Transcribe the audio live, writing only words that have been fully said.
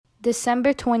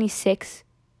December 26,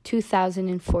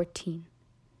 2014.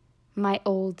 My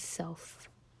old self.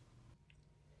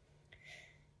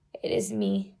 It is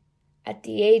me, at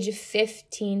the age of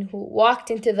 15, who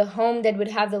walked into the home that would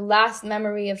have the last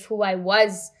memory of who I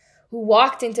was, who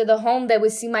walked into the home that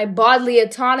would see my bodily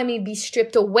autonomy be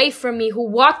stripped away from me, who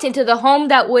walked into the home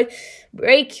that would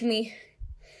break me.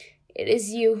 It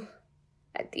is you,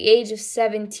 at the age of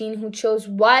 17, who chose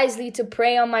wisely to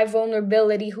prey on my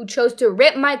vulnerability, who chose to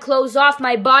rip my clothes off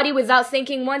my body without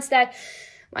thinking once that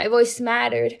my voice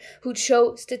mattered, who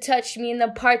chose to touch me in the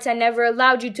parts I never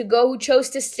allowed you to go, who chose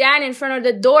to stand in front of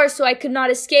the door so I could not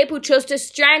escape, who chose to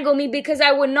strangle me because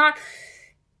I would not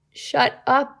shut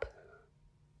up.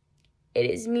 It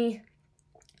is me,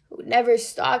 who never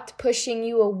stopped pushing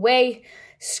you away,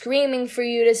 screaming for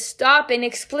you to stop and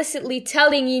explicitly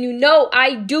telling you, no,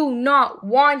 I do not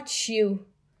want you.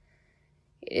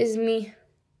 It is me,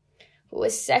 who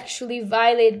was sexually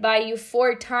violated by you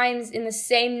 4 times in the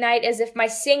same night as if my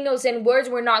signals and words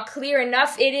were not clear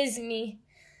enough. It is me,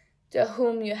 to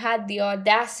whom you had the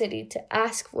audacity to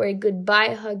ask for a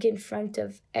goodbye hug in front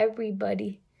of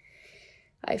everybody.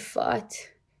 I fought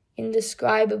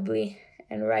indescribably,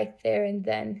 and right there and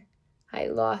then, I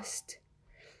lost.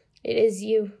 It is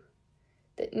you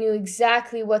that knew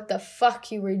exactly what the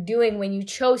fuck you were doing when you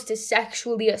chose to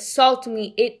sexually assault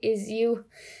me. It is you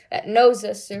that knows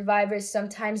us survivors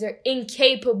sometimes are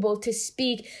incapable to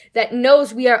speak, that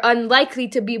knows we are unlikely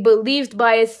to be believed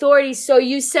by authorities, so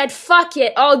you said, fuck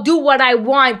it, I'll do what I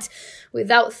want,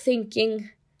 without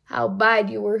thinking how bad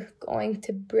you were going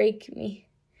to break me.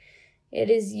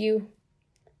 It is you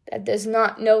that does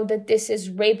not know that this is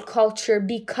rape culture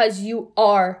because you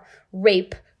are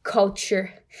rape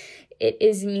culture. It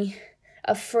is me,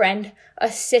 a friend, a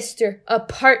sister, a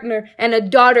partner, and a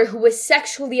daughter who was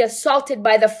sexually assaulted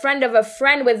by the friend of a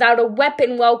friend without a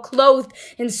weapon, well clothed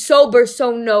and sober,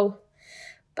 so no,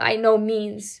 by no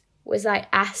means was I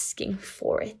asking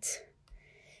for it.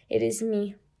 It is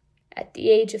me, at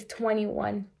the age of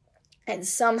 21, and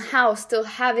somehow still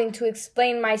having to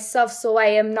explain myself so I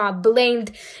am not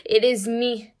blamed. It is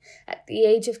me, at the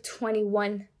age of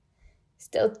 21,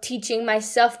 still teaching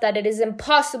myself that it is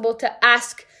impossible to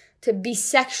ask to be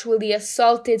sexually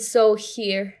assaulted. So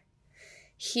here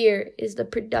is the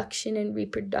production and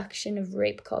reproduction of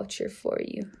rape culture for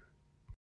you.